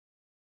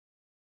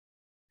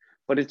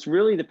 But it's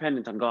really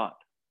dependent on God.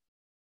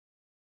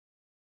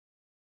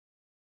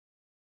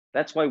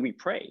 That's why we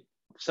pray.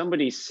 If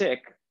somebody's sick,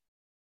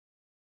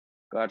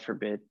 God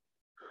forbid,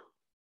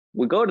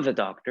 we go to the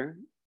doctor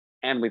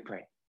and we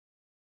pray.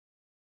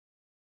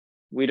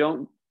 We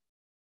don't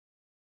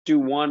do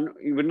one,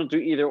 we don't do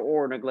either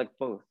or, neglect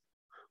both.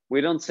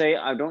 We don't say,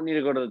 I don't need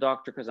to go to the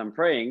doctor because I'm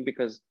praying,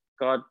 because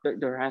God,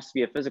 there has to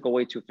be a physical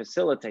way to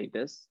facilitate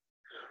this.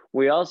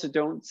 We also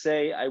don't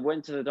say, I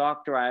went to the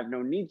doctor, I have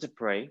no need to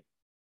pray,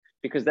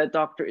 because that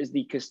doctor is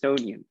the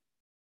custodian.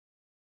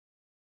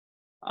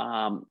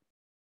 I'll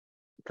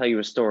tell you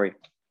a story.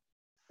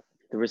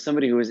 There was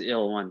somebody who was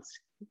ill once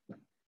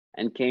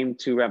and came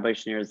to Rabbi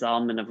Shneur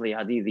Zalman of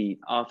Liadi, the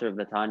author of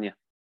the Tanya,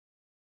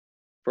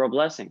 for a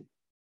blessing,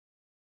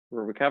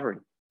 for a recovery.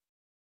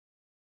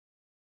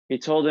 He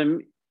told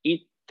him,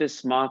 eat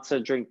this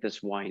matzah, drink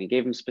this wine. He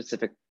gave him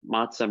specific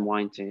matzah and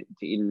wine to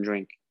eat and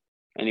drink,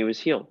 and he was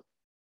healed.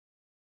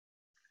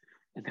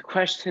 And the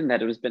question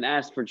that has been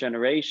asked for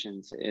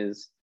generations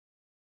is,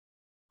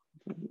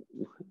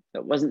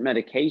 that wasn't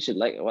medication.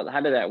 Like, well, how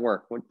did that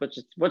work?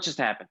 What just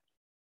happened?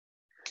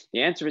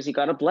 The answer is he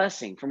got a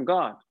blessing from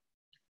God,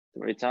 the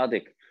very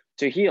tzaddik,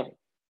 to heal.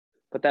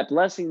 But that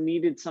blessing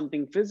needed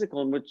something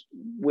physical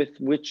with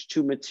which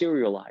to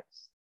materialize.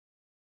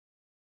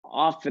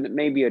 Often it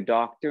may be a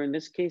doctor. In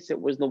this case,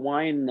 it was the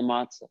wine and the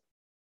matzah.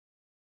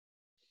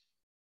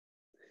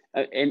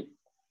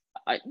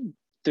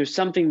 There's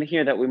something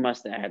here that we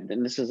must add,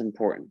 and this is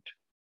important.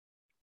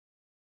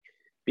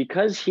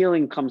 Because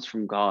healing comes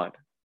from God,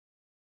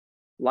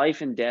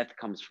 life and death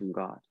comes from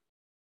God.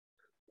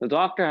 The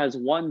doctor has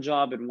one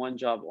job and one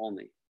job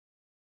only,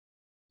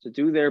 to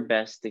do their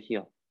best to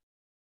heal.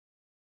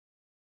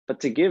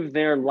 But to give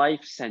their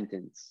life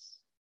sentence,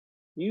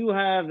 you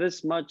have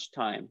this much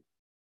time.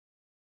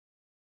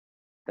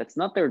 That's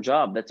not their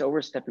job. That's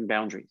overstepping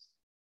boundaries.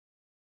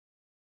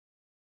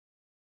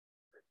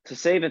 To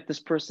say that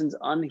this person's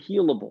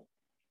unhealable,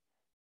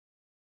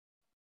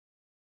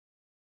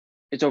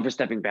 it's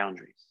overstepping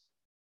boundaries.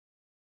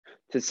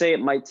 To say it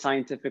might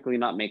scientifically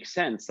not make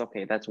sense,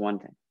 okay, that's one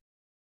thing.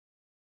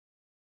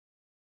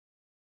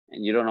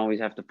 And you don't always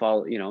have to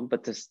follow,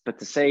 but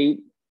to say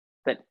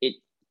that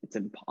it's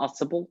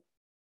impossible,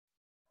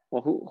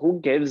 well, who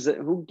gives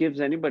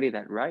anybody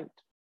that right?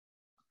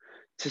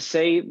 To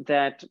say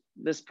that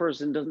this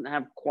person doesn't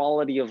have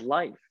quality of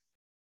life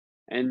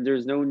and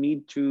there's no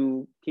need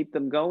to keep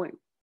them going,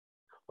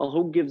 well,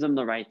 who gives them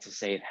the right to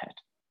say that?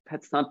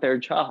 That's not their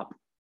job.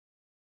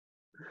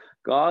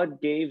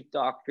 God gave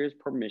doctors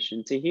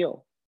permission to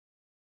heal.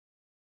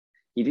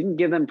 He didn't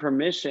give them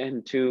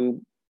permission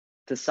to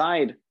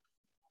decide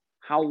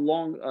how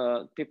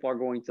long people are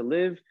going to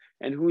live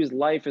and whose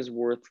life is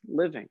worth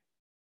living.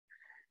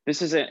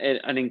 This is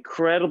an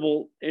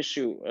incredible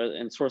issue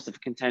and source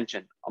of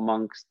contention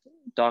amongst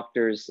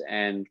doctors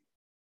and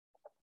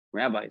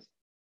rabbis.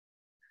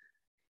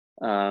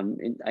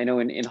 I know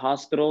in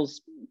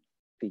hospitals,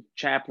 the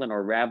chaplain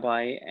or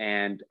rabbi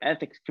and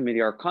ethics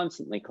committee are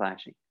constantly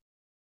clashing.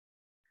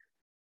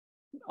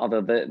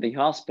 Although the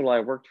hospital I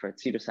worked for at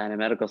Siddur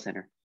Medical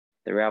Center,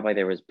 the rabbi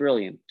there was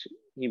brilliant.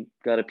 He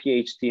got a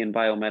PhD in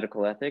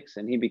biomedical ethics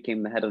and he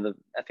became the head of the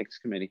ethics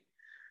committee.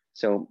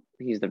 So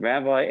he's the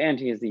rabbi and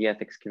he is the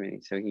ethics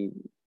committee. So he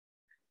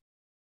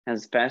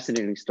has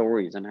fascinating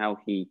stories on how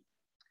he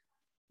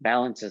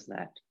balances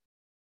that.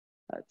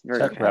 It's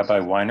very Is that Rabbi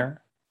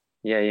Weiner?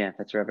 Yeah,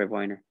 that's Rabbi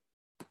Weiner.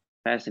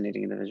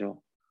 Fascinating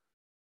individual.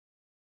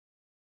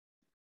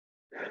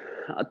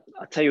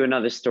 I'll tell you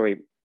another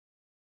story.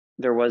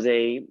 There was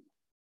a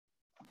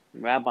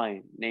rabbi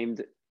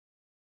named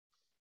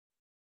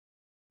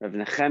Rav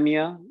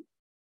Nehemiah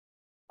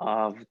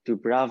of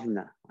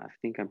Dubravna. I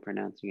think I'm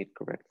pronouncing it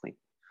correctly.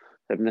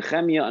 Rav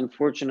Nehemiah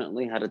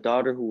unfortunately had a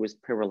daughter who was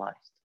paralyzed.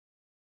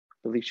 I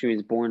believe she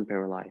was born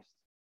paralyzed.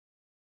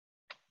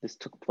 This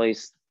took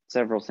place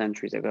several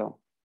centuries ago.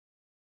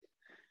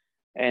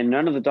 And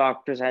none of the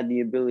doctors had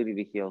the ability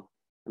to heal.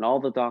 And all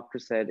the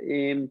doctors said,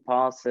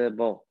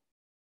 impossible.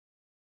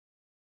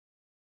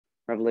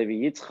 Rav Levi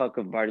Yitzchak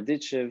of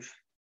Barditchev,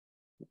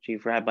 the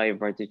chief rabbi of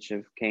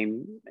Barditchev,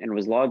 came and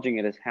was lodging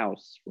at his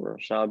house for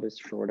Shabbos,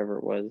 for whatever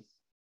it was,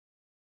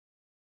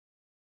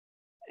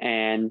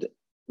 and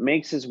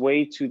makes his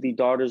way to the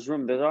daughter's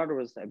room. The daughter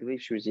was, I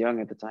believe she was young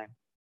at the time.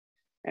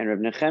 And Rav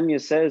Nehemiah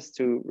says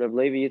to Rav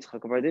Levi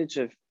Yitzchak of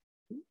Barditchev,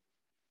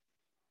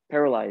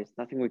 paralyzed,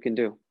 nothing we can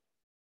do.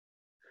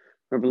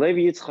 Rav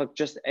Levi Yitzchak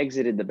just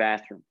exited the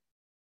bathroom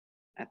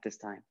at this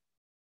time.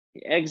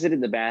 He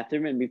exited the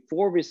bathroom, and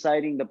before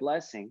reciting the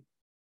blessing,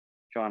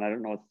 John, I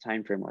don't know what the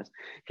time frame was,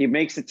 he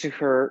makes it to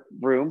her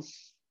room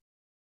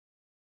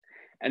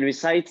and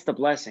recites the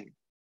blessing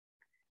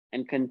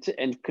and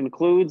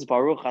concludes,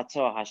 Baruch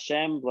atah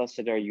Hashem,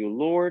 blessed are you,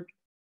 Lord,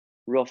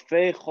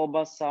 Rofei chol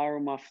basar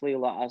umafli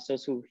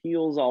la'asos, who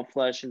heals all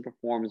flesh and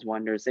performs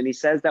wonders. And he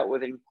says that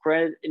with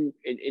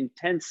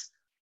intense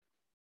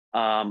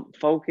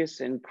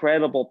focus,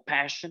 incredible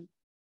passion.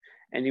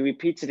 And he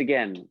repeats it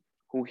again,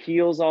 who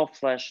heals all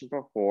flesh and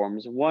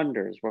performs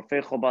wonders.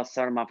 Rofei chol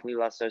basar umafli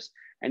la'asos.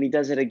 And he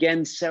does it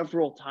again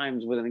several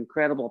times with an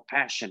incredible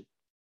passion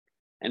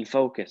and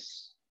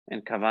focus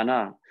and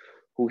kavanah,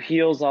 who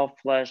heals all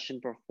flesh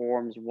and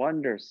performs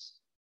wonders.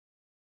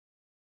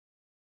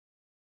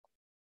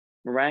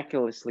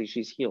 Miraculously,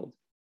 she's healed.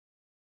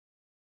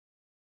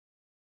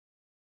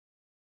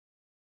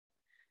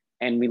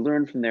 And we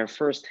learn from there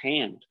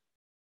firsthand,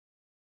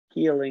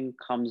 healing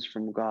comes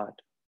from God.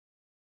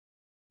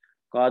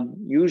 God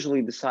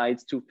usually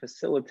decides to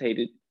facilitate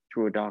it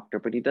through a doctor,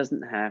 but he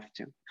doesn't have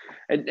to.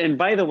 And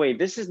by the way,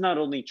 this is not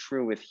only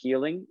true with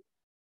healing.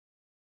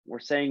 We're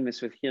saying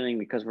this with healing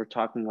because we're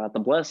talking about the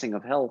blessing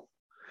of health,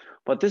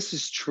 but this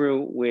is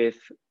true with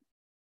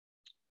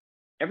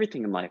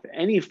everything in life.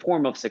 Any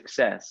form of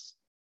success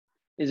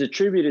is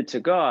attributed to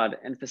God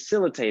and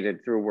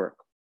facilitated through work.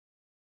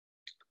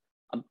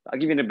 I'll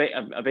give you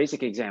a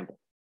basic example.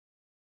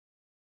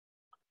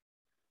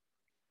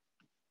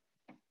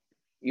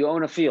 You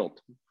own a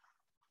field.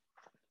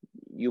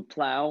 You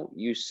plow,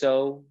 you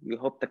sow, you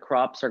hope the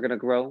crops are going to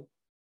grow,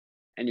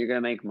 and you're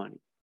going to make money.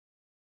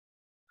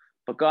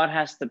 But God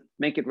has to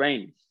make it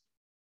rain.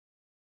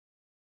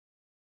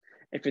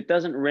 If it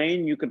doesn't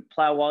rain, you could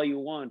plow all you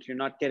want. You're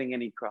not getting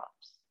any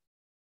crops.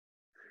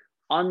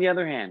 On the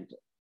other hand,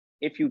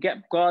 if you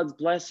get God's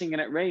blessing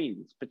and it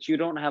rains, but you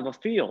don't have a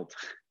field,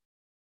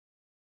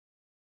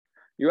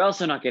 you're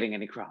also not getting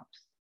any crops.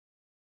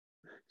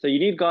 So you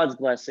need God's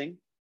blessing.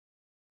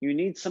 You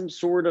need some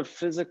sort of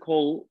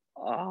physical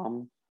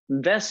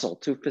vessel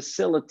to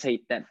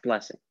facilitate that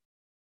blessing.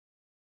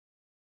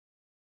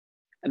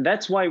 And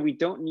that's why we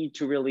don't need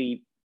to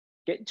really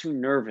get too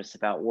nervous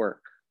about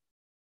work.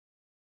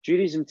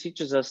 Judaism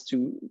teaches us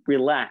to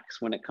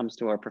relax when it comes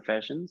to our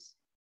professions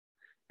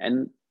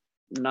and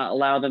not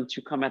allow them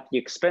to come at the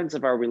expense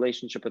of our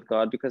relationship with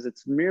God, because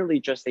it's merely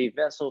just a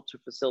vessel to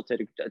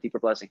facilitate a deeper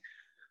blessing.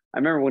 I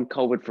remember when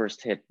COVID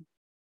first hit,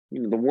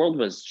 the world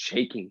was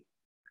shaking.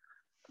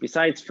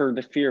 Besides for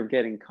the fear of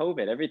getting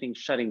COVID, everything's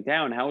shutting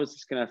down. How is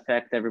this going to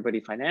affect everybody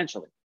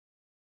financially?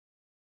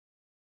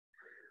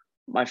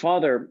 My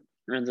father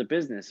runs a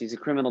business. He's a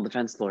criminal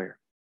defense lawyer.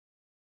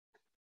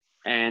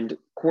 And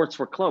courts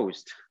were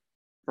closed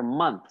for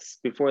months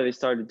before they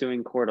started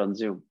doing court on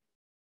Zoom.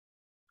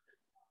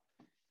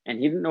 And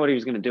he didn't know what he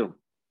was going to do.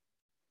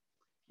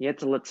 He had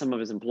to let some of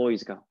his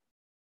employees go.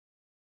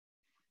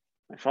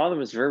 My father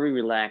was very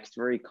relaxed,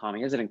 very calm.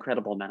 He has an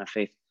incredible amount of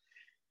faith.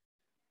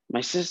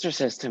 My sister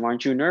says to him,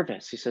 "Aren't you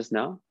nervous?" He says,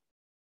 "No.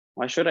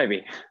 Why should I be?"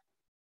 He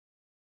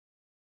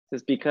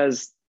says,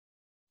 "Because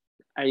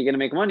are you going to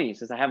make money?" He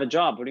says, "I have a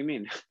job." "What do you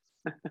mean?"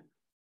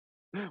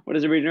 "What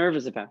is everybody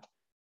nervous about?"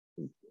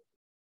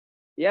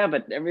 "Yeah,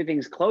 but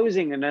everything's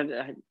closing." And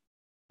then,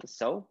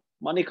 so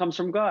money comes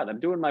from God. I'm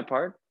doing my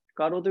part.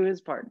 God will do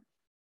his part.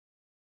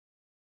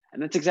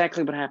 And that's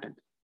exactly what happened.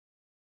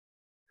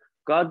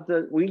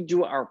 We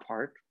do our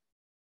part,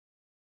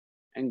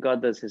 and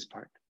God does his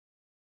part.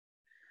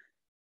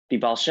 The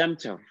Baal Shem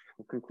Tov,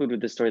 we'll conclude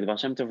with this story. The Baal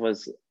Shem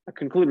Tov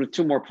conclude with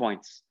two more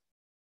points.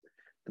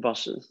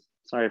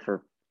 Sorry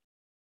for,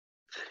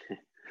 you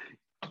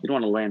don't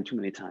want to land too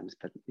many times,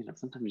 but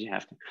sometimes you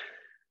have to.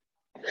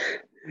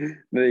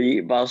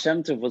 The Baal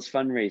Shem Tov was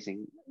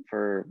fundraising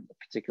for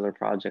a particular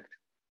project.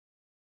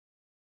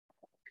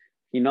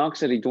 He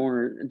knocks at a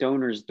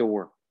donor's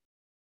door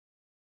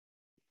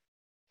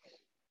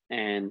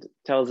and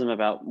tells him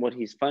about what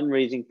he's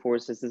fundraising for,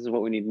 says this is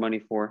what we need money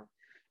for.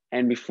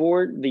 And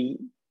before the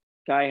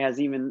guy has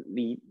even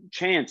the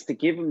chance to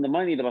give him the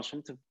money, the Baal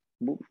Shem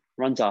Tov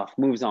runs off,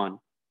 moves on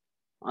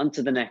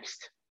to the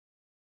next.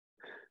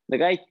 The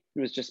guy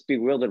was just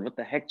bewildered. What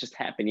the heck just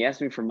happened? He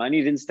asked me for money.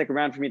 He didn't stick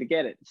around for me to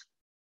get it.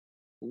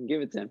 Didn't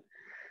give it to him.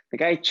 The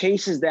guy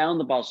chases down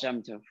the Baal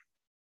Shem Tov,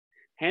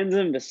 hands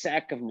him the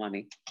sack of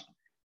money,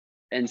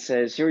 and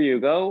says, "Here you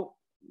go.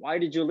 Why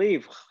did you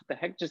leave? What the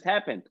heck just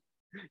happened?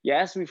 You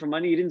asked me for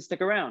money. You didn't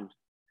stick around."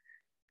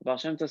 The Baal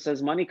Shem Tov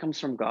says, "Money comes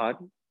from God.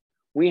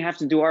 We have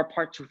to do our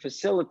part to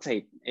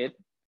facilitate it.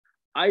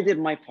 I did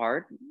my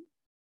part.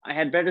 I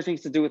had better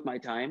things to do with my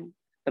time.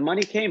 The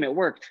money came. It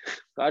worked.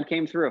 God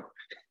came through."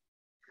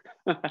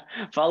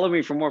 Follow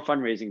me for more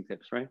fundraising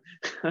tips, right?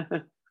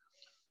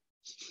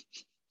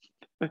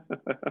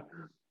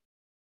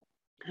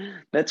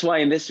 That's why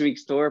in this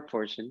week's Torah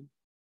portion,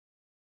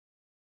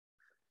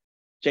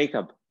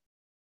 Jacob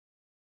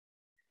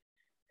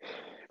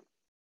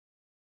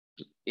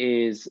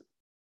is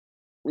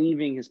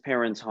leaving his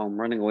parents' home,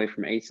 running away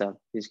from Esau.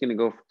 He's going to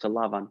go to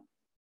Lavan.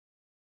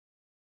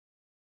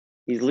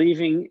 He's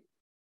leaving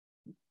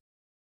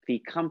the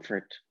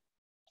comfort,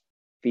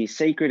 the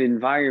sacred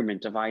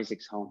environment of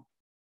Isaac's home.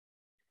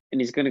 And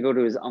he's going to go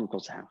to his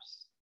uncle's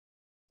house.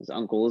 His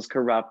uncle is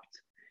corrupt.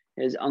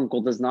 His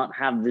uncle does not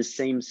have the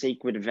same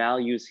sacred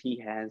values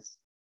he has.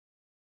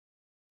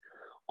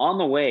 On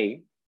the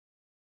way,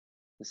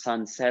 the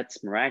sun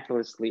sets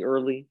miraculously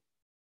early.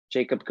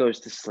 Jacob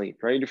goes to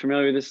sleep, right? You're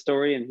familiar with this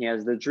story, and he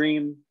has the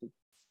dream,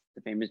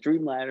 the famous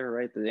dream ladder,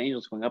 right? The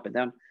angels going up and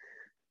down.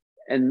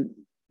 And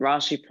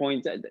Rashi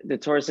points, the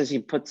Torah says he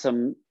put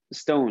some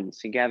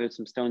stones, he gathered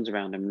some stones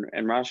around him.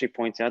 And Rashi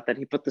points out that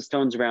he put the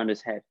stones around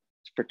his head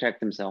to protect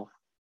himself.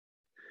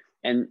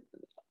 And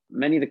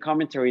many of the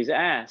commentaries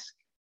ask,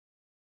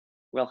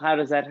 well, how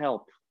does that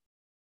help?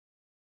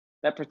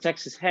 That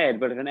protects his head,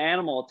 but if an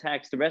animal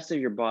attacks the rest of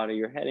your body,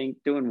 your head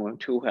ain't doing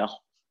too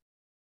well.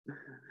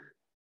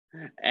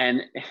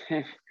 And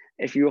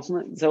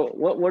So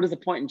what is the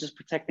point in just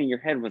protecting your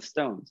head with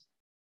stones?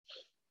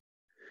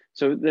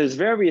 So there's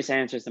various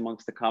answers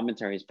amongst the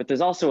commentaries, but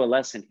there's also a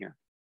lesson here.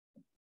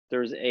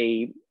 There's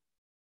a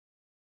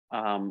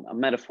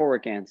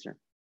metaphoric answer.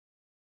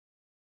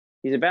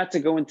 He's about to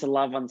go into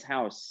Lavan's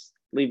house,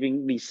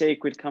 leaving the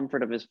sacred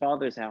comfort of his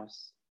father's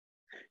house.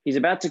 He's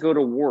about to go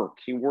to work.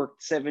 He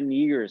worked 7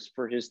 years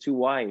for his 2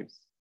 wives.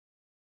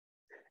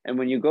 And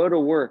when you go to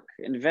work,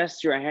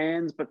 invest your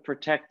hands, but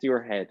protect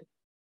your head.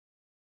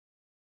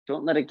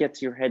 Don't let it get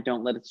to your head.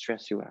 Don't let it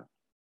stress you out.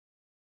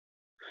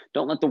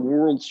 Don't let the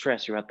world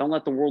stress you out. Don't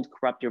let the world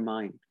corrupt your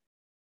mind.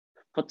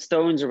 Put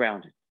stones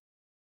around it.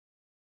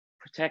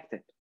 Protect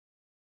it.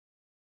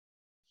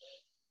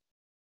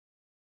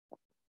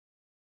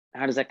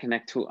 How does that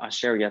connect to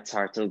Asher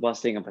Yatzar, to the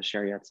blessing of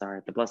Asher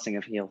Yatzar, the blessing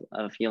of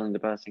healing, the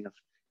blessing of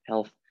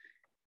health?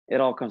 It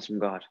all comes from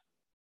God.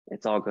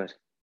 It's all good.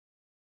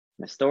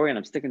 My story, and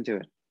I'm sticking to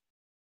it.